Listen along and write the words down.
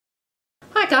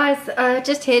guys,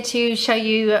 just here to show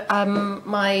you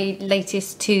my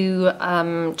latest two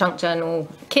junk journal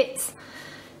kits.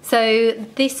 So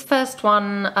this first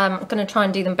one, I'm going to try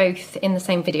and do them both in the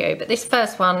same video, but this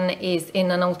first one is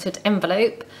in an altered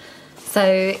envelope. So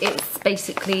it's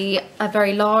basically a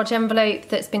very large envelope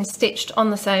that's been stitched on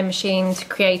the sewing machine to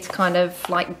create a kind of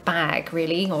like bag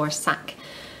really, or a sack.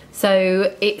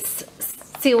 So it's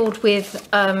sealed with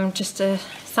just a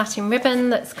satin ribbon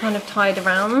that's kind of tied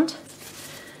around,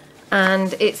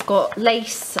 and it's got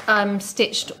lace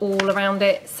stitched all around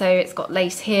it. So it's got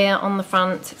lace here on the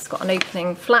front, it's got an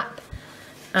opening flap,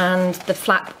 and the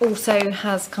flap also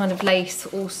has kind of lace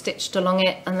all stitched along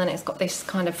it, and then it's got this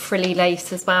kind of frilly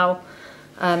lace as well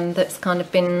that's kind of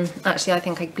been, actually I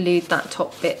think I glued that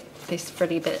top bit, this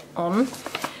frilly bit on.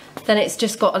 Then it's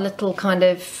just got a little kind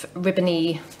of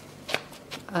ribbony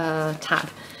tab,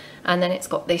 and then it's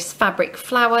got this fabric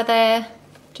flower there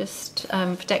just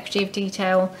for decorative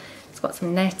detail. It's got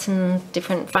some net and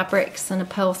different fabrics and a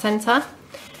pearl centre.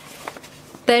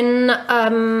 Then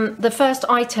the first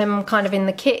item kind of in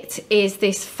the kit is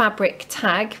this fabric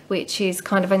tag, which is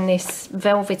kind of in this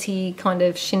velvety kind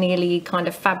of chenille kind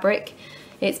of fabric.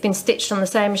 It's been stitched on the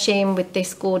sewing machine with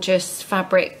this gorgeous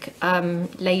fabric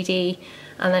lady,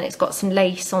 and then it's got some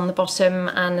lace on the bottom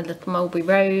and a little mulberry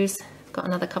rose. Got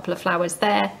another couple of flowers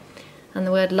there, and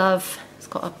the word love. It's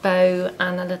got a bow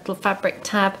and a little fabric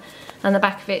tab, and the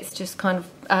back of it's just kind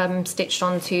of stitched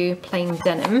onto plain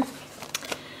denim.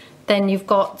 Then you've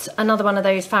got another one of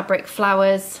those fabric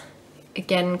flowers,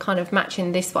 again kind of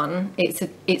matching this one.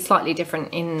 It's slightly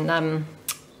different in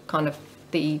kind of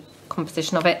the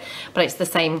composition of it, but it's the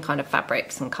same kind of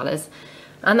fabrics and colours,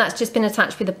 and that's just been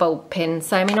attached with a bulb pin.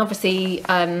 So I mean, obviously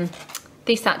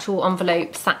this actual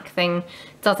envelope sack thing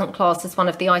doesn't class as one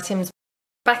of the items.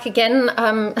 Back again,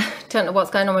 don't know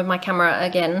what's going on with my camera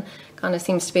again, kind of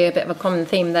seems to be a bit of a common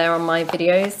theme there on my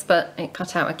videos, but it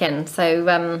cut out again. So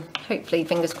hopefully,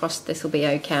 fingers crossed, this will be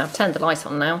okay. I've turned the light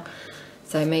on now,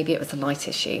 so maybe it was a light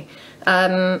issue.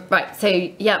 Right, so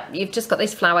yeah, you've just got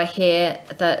this flower here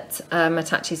that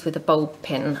attaches with a bulb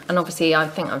pin, and obviously I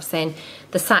think I was saying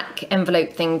the sack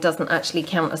envelope thing doesn't actually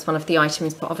count as one of the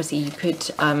items, but obviously you could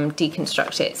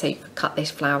deconstruct it, so you could cut this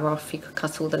flower off, you could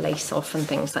cut all the lace off and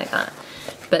things like that.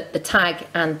 But the tag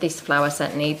and this flower,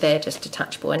 certainly, they're just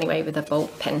detachable anyway with a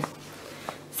bulb pin.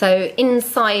 So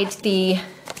inside the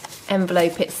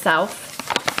envelope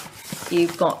itself,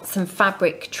 you've got some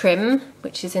fabric trim,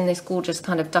 which is in this gorgeous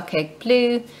kind of duck egg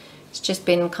blue. It's just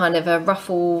been kind of a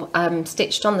ruffle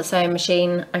stitched on the sewing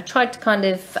machine. I tried to kind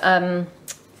of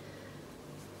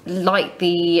light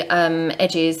the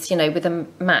edges, you know, with a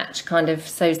match kind of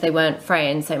so they weren't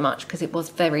fraying so much, because it was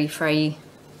very fray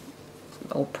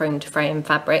or prone to fraying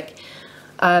fabric.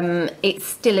 It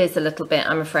still is a little bit,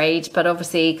 I'm afraid, but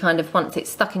obviously kind of once it's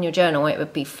stuck in your journal it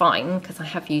would be fine, because I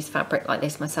have used fabric like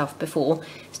this myself before.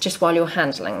 It's just while you're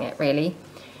handling it really.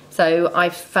 So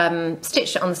I've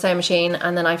stitched it on the sewing machine,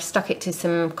 and then I've stuck it to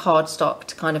some cardstock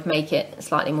to kind of make it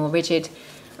slightly more rigid,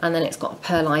 and then it's got a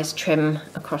pearlized trim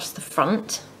across the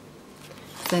front.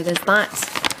 So there's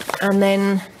that, and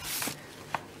then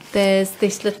there's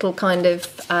this little kind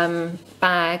of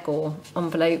bag or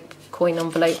envelope, coin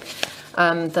envelope,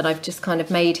 that I've just kind of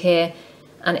made here,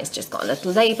 and it's just got a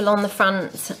little label on the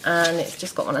front, and it's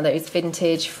just got one of those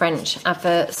vintage French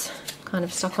adverts kind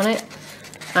of stuck on it,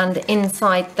 and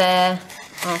inside there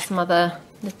are some other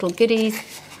little goodies.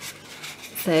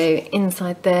 So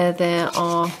inside there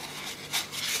are,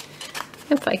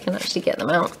 if I can actually get them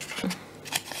out.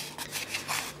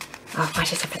 Oh, why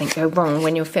does everything go wrong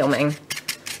when you're filming?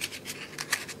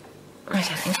 I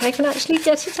don't think I can actually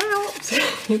get it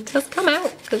out. It does come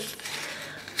out because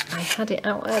I had it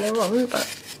out earlier on,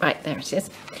 but right, there it is.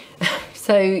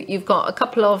 So you've got a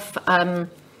couple of kind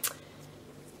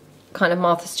of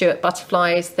Martha Stewart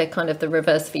butterflies. They're kind of the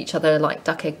reverse of each other, like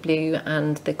duck egg blue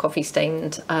and the coffee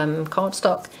stained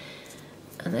cardstock,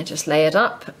 and they're just layered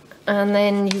up. And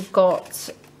then you've got,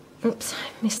 oops, I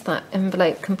missed that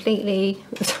envelope completely.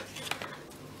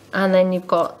 And then you've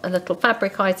got a little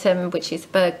fabric item, which is a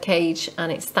bird cage,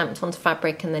 and it's stamped onto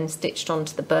fabric and then stitched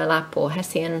onto the burlap or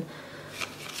hessian.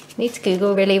 Need to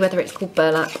Google really whether it's called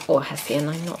burlap or hessian,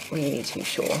 I'm not really too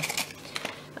sure.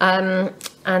 And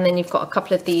then you've got a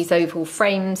couple of these oval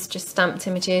frames, just stamped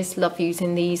images. Love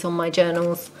using these on my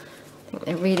journals. I think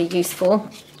they're really useful.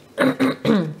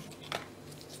 And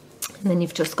then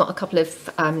you've just got a couple of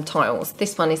tiles.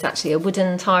 This one is actually a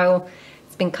wooden tile.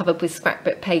 It's been covered with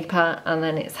scrapbook paper, and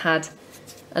then it's had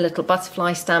a little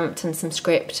butterfly stamped and some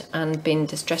script and been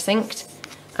distress inked.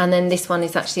 And then this one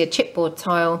is actually a chipboard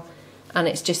tile, and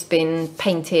it's just been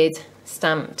painted,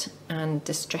 stamped and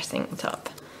distress inked up.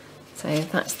 So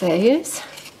that's those.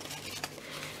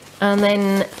 And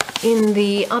then in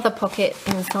the other pocket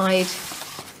inside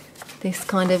this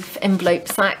kind of envelope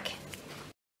sack,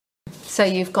 so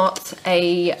you've got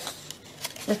a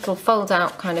little fold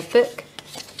out kind of book,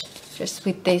 just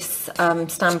with this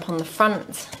stamp on the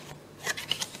front,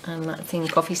 and that's in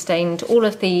coffee stained. All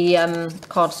of the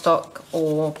cardstock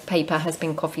or paper has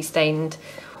been coffee stained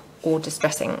or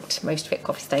distress inked, most of it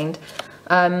coffee stained.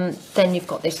 Then you've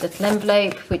got this little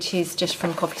envelope, which is just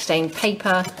from coffee stained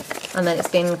paper, and then it's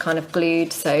been kind of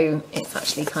glued, so it's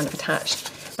actually kind of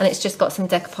attached, and it's just got some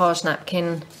decoupage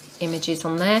napkin images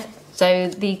on there. So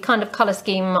the kind of colour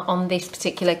scheme on this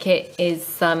particular kit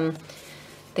is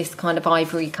this kind of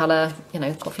ivory colour, you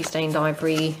know, coffee stained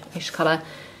ivory-ish colour.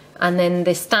 And then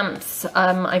the stamps,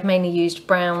 I've mainly used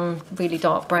brown, really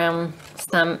dark brown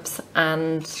stamps,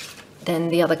 and then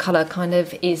the other colour kind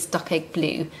of is duck egg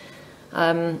blue.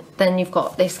 Then you've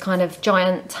got this kind of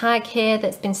giant tag here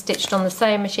that's been stitched on the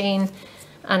sewing machine,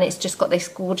 and it's just got this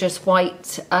gorgeous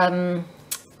white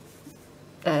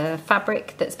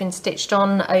fabric that's been stitched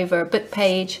on over a book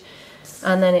page,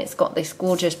 and then it's got this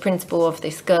gorgeous printable of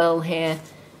this girl here.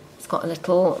 It's got a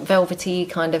little velvety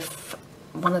kind of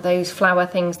one of those flower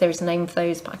things. There is a name for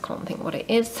those, but I can't think what it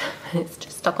is. It's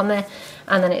just stuck on there,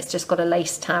 and then it's just got a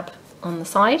lace tab on the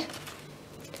side.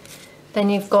 Then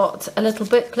you've got a little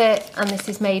booklet, and this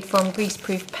is made from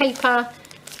greaseproof paper,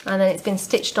 and then it's been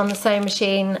stitched on the sewing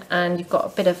machine, and you've got a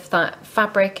bit of that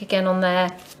fabric again on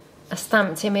there, a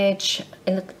stamped image,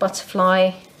 a little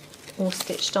butterfly all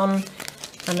stitched on,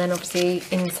 and then obviously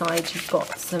inside you've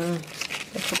got some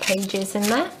little pages in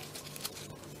there.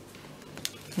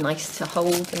 Nice to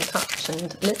hold and touch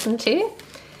and listen to.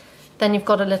 Then you've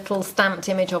got a little stamped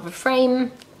image of a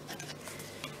frame,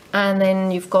 and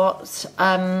then you've got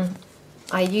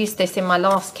I used this in my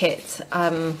last kit,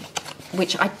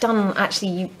 which I'd done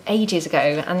actually ages ago,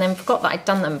 and then forgot that I'd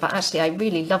done them, but actually I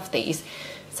really love these,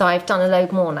 so I've done a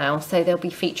load more now, so they'll be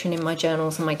featuring in my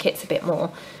journals and my kits a bit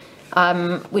more,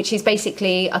 which is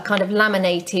basically a kind of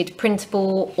laminated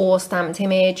printable or stamped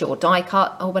image or die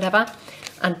cut or whatever,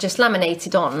 and just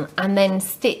laminated on and then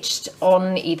stitched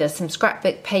on either some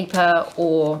scrapbook paper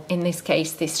or in this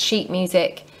case this sheet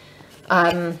music.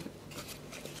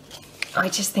 I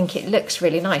just think it looks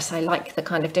really nice. I like the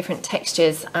kind of different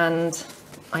textures, and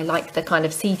I like the kind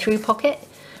of see-through pocket,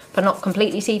 but not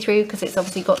completely see-through because it's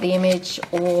obviously got the image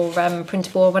or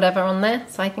printable or whatever on there,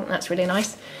 so I think that's really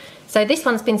nice. So this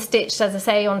one's been stitched, as I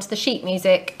say, onto the sheet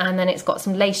music, and then it's got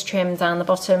some lace trim down the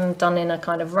bottom done in a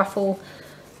kind of ruffle,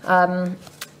 and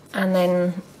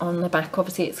then on the back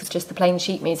obviously it's just the plain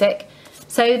sheet music.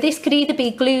 So this could either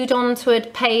be glued onto a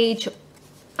page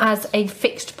as a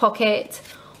fixed pocket,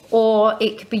 or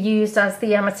it could be used as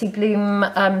the Amity Bloom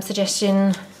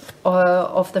suggestion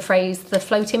of the phrase, the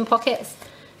floating pockets.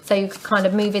 So you could kind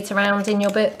of move it around in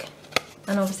your book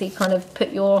and obviously kind of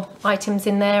put your items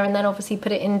in there, and then obviously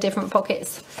put it in different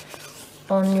pockets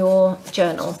on your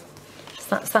journal. So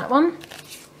that's that one.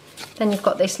 Then you've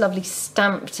got this lovely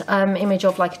stamped image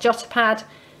of like a jotter pad,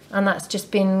 and that's just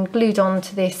been glued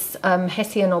onto this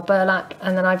hessian or burlap,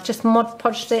 and then I've just Mod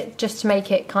Podged it just to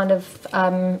make it kind of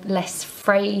less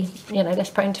fray, you know, less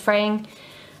prone to fraying,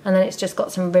 and then it's just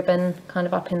got some ribbon kind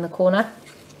of up in the corner.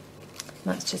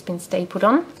 That's just been stapled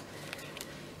on.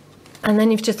 And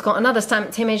then you've just got another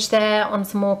stamped image there on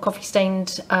some more coffee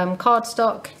stained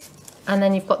cardstock, and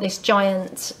then you've got this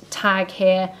giant tag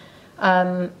here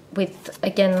with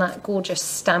again that gorgeous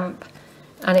stamp,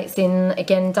 and it's in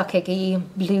again duck eggy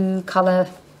blue colour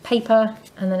paper,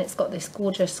 and then it's got this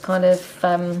gorgeous kind of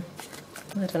I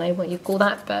don't know what you call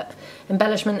that, but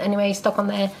embellishment anyway stuck on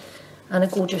there, and a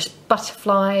gorgeous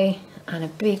butterfly and a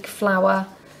big flower.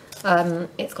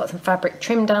 It's got some fabric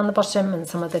trim down the bottom and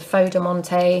some of the faux de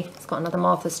monte. It's got another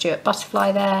Martha Stewart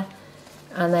butterfly there,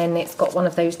 and then it's got one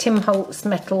of those Tim Holtz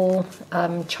metal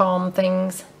charm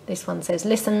things. This one says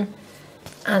listen,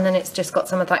 and then it's just got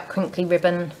some of that crinkly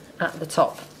ribbon at the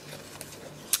top,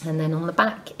 and then on the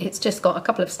back it's just got a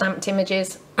couple of stamped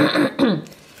images and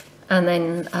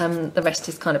then the rest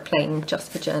is kind of plain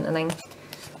just for journaling.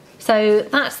 So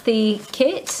that's the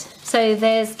kit. So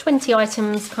there's 20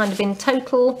 items kind of in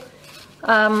total,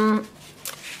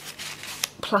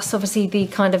 plus obviously the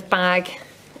kind of bag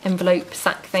envelope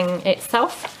sack thing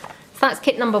itself. So that's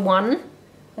kit number 1,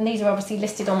 and these are obviously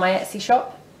listed on my Etsy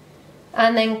shop.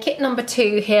 And then kit number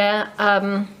 2 here,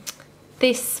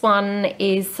 this one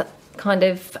is kind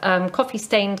of coffee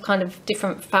stained kind of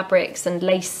different fabrics and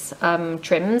lace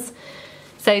trims.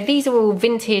 So these are all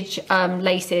vintage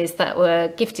laces that were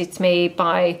gifted to me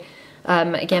by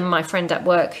Again, my friend at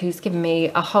work who's given me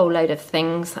a whole load of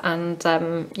things, and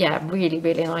yeah, really,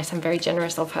 really nice and very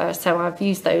generous of her. So I've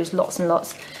used those lots and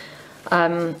lots.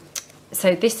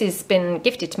 So this has been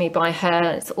gifted to me by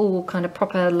her. It's all kind of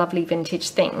proper lovely vintage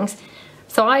things.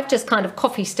 So I've just kind of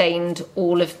coffee stained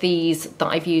all of these that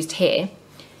I've used here.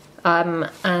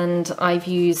 And I've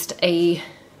used a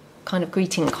kind of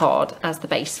greeting card as the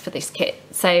base for this kit.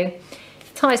 So it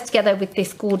ties together with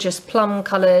this gorgeous plum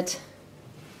coloured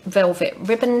velvet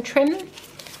ribbon trim.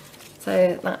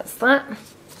 So that's that.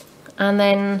 And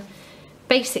then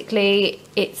basically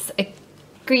it's a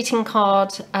greeting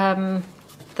card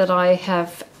that I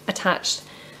have attached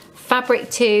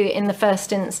fabric to in the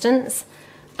first instance,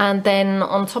 and then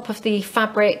on top of the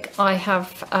fabric I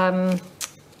have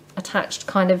attached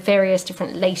kind of various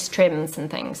different lace trims and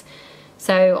things.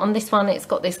 So on this one it's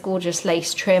got this gorgeous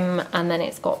lace trim, and then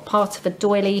it's got part of a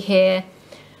doily here,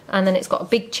 and then it's got a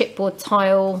big chipboard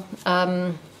tile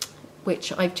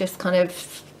which I've just kind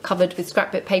of covered with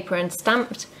scrapbook paper and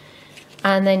stamped.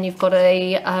 And then you've got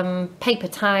a paper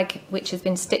tag which has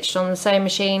been stitched on the sewing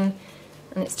machine,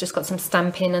 and it's just got some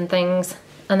stamping and things.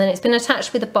 And then it's been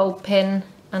attached with a bulb pin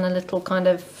and a little kind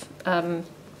of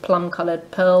plum coloured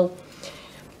pearl.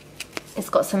 It's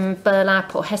got some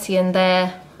burlap or hessian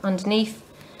there underneath.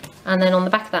 And then on the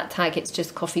back of that tag it's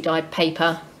just coffee dyed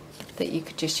paper that you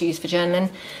could just use for journaling.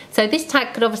 So this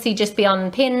tag could obviously just be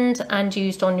unpinned and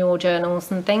used on your journals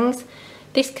and things.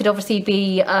 This could obviously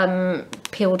be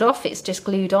peeled off, it's just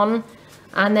glued on.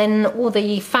 And then all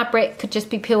the fabric could just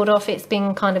be peeled off, it's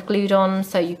been kind of glued on,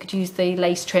 so you could use the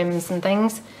lace trims and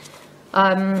things.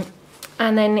 And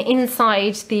then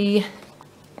inside the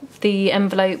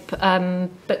envelope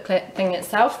booklet thing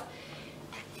itself,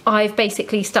 I've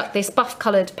basically stuck this buff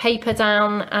coloured paper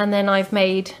down, and then I've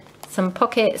made some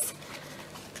pockets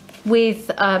with,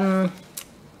 I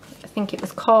think it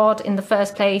was card in the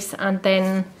first place, and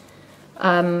then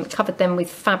covered them with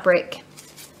fabric.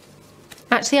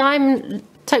 Actually, I'm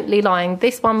totally lying.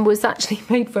 This one was actually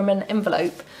made from an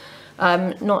envelope,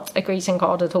 not a greeting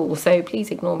card at all, so please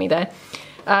ignore me there.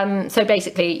 So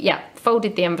basically, yeah,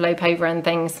 folded the envelope over and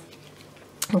things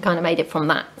and kind of made it from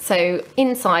that. So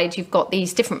inside you've got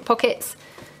these different pockets.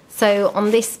 So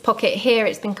on this pocket here,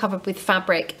 it's been covered with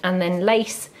fabric and then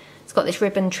lace. It's got this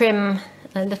ribbon trim,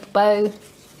 a little bow,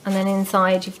 and then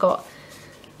inside you've got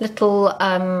little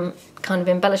kind of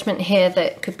embellishment here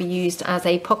that could be used as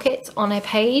a pocket on a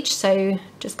page. So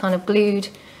just kind of glued,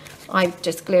 I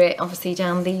just glue it obviously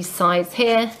down these sides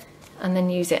here and then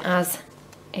use it as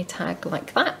a tag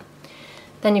like that.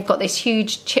 Then you've got this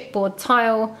huge chipboard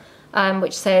tile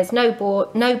which says no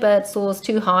bird soars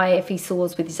too high if he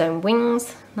soars with his own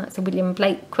wings. That's a William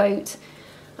Blake quote.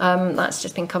 That's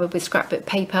just been covered with scrapbook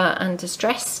paper and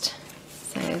distressed,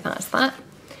 so that's that.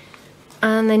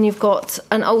 And then you've got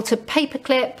an altered paper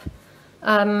clip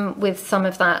with some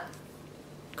of that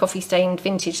coffee stained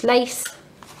vintage lace,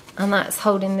 and that's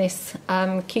holding this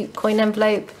cute coin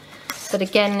envelope, but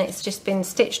again it's just been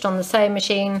stitched on the sewing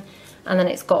machine, and then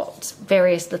it's got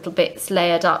various little bits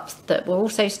layered up that were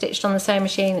also stitched on the sewing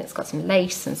machine. It's got some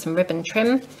lace and some ribbon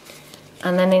trim,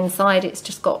 and then inside it's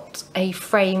just got a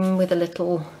frame with a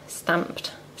little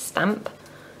stamped stamp.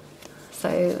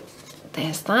 So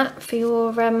there's that for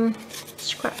your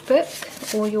scrapbook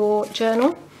or your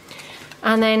journal.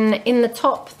 And then in the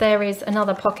top there is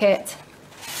another pocket,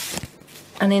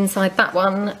 and inside that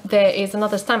one there is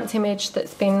another stamped image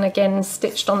that's been again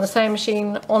stitched on the sewing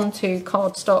machine onto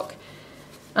cardstock,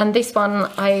 and this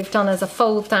one I've done as a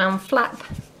fold down flap.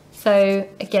 So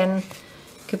again,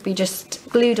 could be just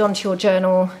glued onto your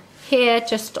journal here,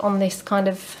 just on this kind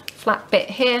of flat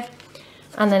bit here,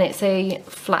 and then it's a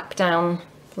flap down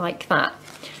like that.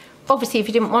 Obviously if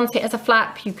you didn't want it as a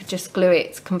flap, you could just glue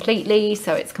it completely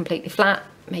so it's completely flat,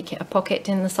 make it a pocket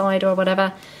in the side or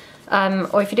whatever.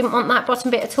 Or if you didn't want that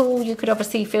bottom bit at all, you could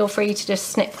obviously feel free to just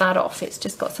snip that off. It's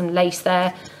just got some lace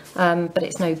there, but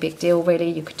it's no big deal really.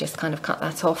 You could just kind of cut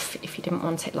that off if you didn't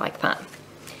want it like that.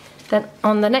 Then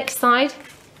on the next side,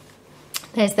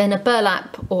 there's then a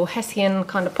burlap or hessian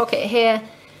kind of pocket here,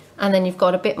 and then you've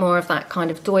got a bit more of that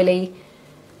kind of doily.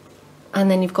 And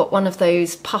then you've got one of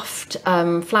those puffed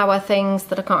flower things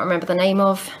that I can't remember the name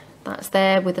of. That's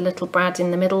there with a little brad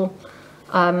in the middle.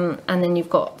 And then you've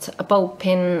got a bulb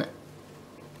pin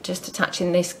just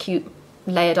attaching this cute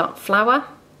layered up flower.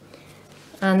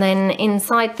 And then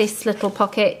inside this little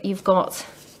pocket you've got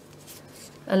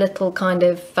a little kind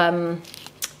of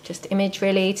just image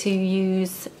really to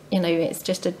use. You know, it's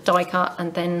just a die cut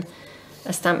and then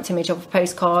a stamped image of a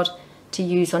postcard to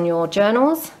use on your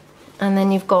journals. And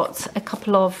then you've got a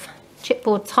couple of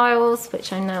chipboard tiles,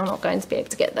 which I'm now not going to be able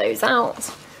to get those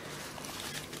out.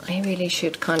 I really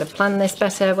should kind of plan this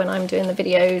better when I'm doing the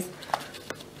videos.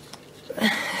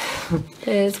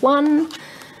 There's one,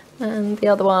 and the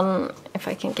other one, if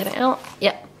I can get it out,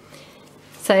 yep.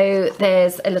 So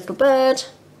there's a little bird,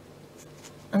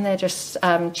 and they're just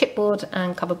chipboard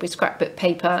and covered with scrapbook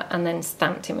paper, and then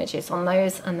stamped images on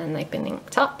those, and then they've been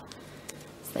inked up.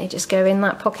 So they just go in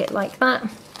that pocket like that,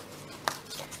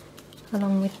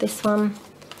 along with this one.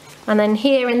 And then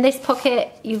here in this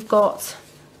pocket, you've got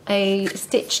a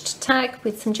stitched tag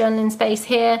with some journaling space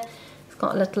here. It's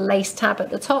got a little lace tab at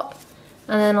the top.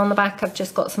 And then on the back, I've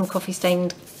just got some coffee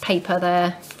stained paper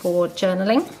there for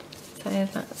journaling. So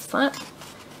that's that.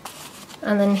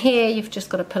 And then here, you've just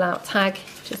got a pull out tag,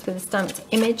 just with a stamped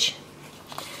image.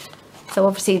 So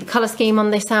obviously the colour scheme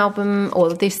on this album,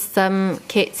 or this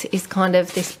kit, is kind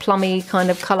of this plummy kind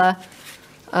of colour,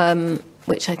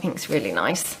 which I think is really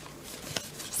nice.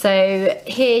 So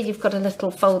here you've got a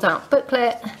little fold out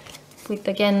booklet with,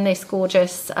 again, this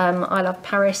gorgeous I Love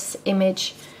Paris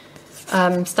image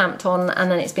stamped on,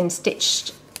 and then it's been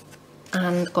stitched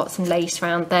and got some lace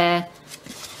around there,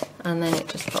 and then it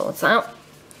just folds out.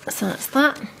 So that's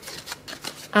that.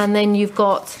 And then you've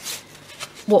got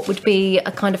what would be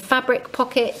a kind of fabric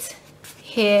pocket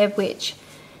here, which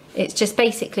it's just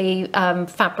basically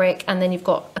fabric, and then you've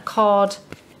got a card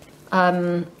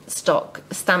stock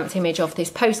stamped image of this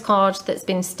postcard that's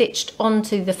been stitched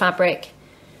onto the fabric,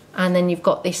 and then you've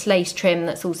got this lace trim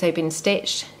that's also been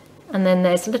stitched, and then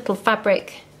there's a little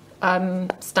fabric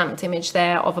stamped image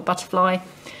there of a butterfly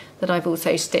that I've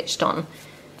also stitched on.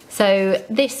 So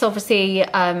this obviously,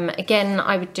 again,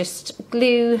 I would just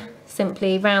glue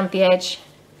simply round the edge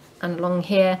and along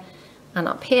here and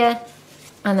up here,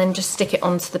 and then just stick it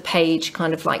onto the page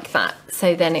kind of like that.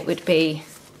 So then it would be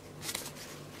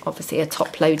obviously a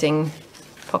top loading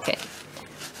pocket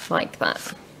like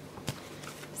that.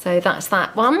 So that's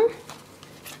that one.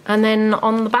 And then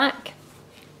on the back,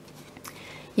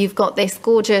 you've got this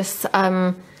gorgeous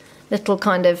little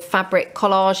kind of fabric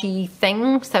collage-y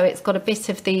thing. So it's got a bit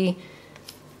of the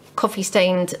coffee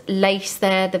stained lace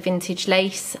there, the vintage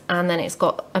lace, and then it's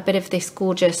got a bit of this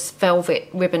gorgeous velvet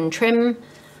ribbon trim,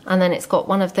 and then it's got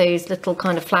one of those little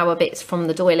kind of flower bits from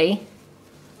the doily,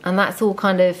 and that's all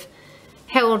kind of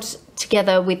held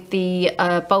together with the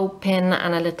bulb pin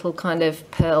and a little kind of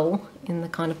pearl in the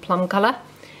kind of plum colour,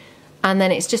 and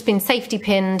then it's just been safety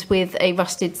pinned with a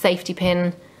rusted safety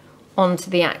pin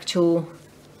onto the actual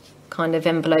kind of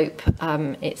envelope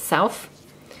itself.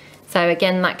 So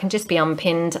again, that can just be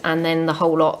unpinned, and then the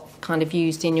whole lot kind of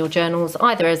used in your journals,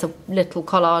 either as a little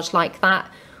collage like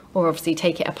that, or obviously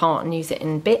take it apart and use it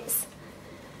in bits.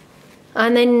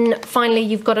 And then finally,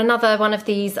 you've got another one of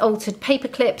these altered paper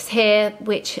clips here,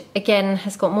 which again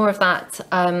has got more of that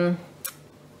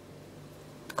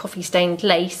coffee stained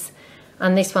lace,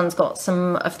 and this one's got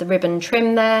some of the ribbon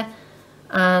trim there,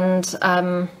 and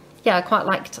yeah, I quite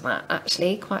liked that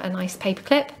actually, quite a nice paper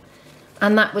clip.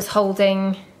 And that was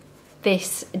holding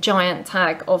this giant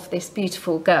tag of this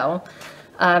beautiful girl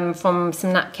from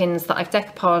some napkins that I've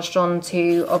decoupaged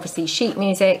onto obviously sheet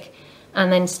music,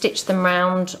 and then stitched them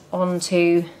round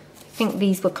onto, I think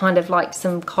these were kind of like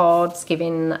some cards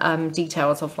giving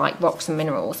details of like rocks and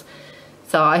minerals.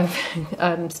 So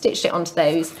I've stitched it onto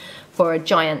those for a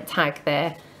giant tag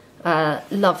there.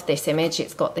 Love this image.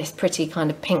 It's got this pretty kind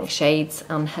of pink shades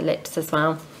on her lips as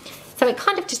well. So it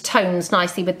kind of just tones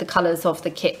nicely with the colours of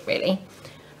the kit really.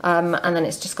 And then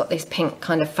it's just got this pink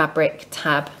kind of fabric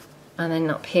tab, and then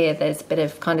up here there's a bit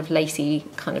of kind of lacy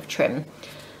kind of trim,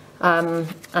 and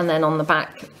then on the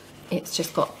back it's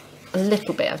just got a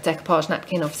little bit of decoupage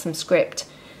napkin of some script,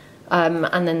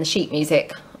 and then the sheet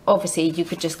music. Obviously you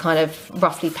could just kind of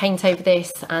roughly paint over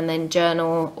this and then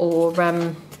journal, or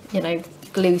you know,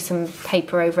 glue some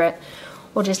paper over it,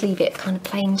 or just leave it kind of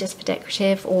plain just for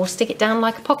decorative, or stick it down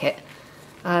like a pocket.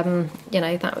 You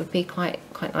know, that would be quite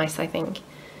nice, I think.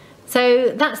 So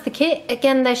that's the kit.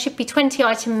 Again, there should be 20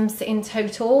 items in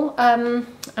total, and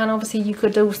obviously you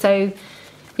could also,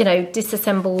 you know,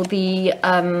 disassemble the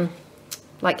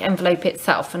like envelope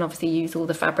itself, and obviously use all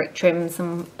the fabric trims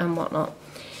and whatnot.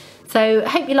 So I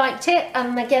hope you liked it,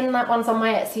 and again, that one's on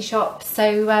my Etsy shop.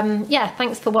 So yeah,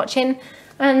 thanks for watching,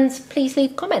 and please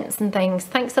leave comments and things.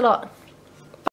 Thanks a lot.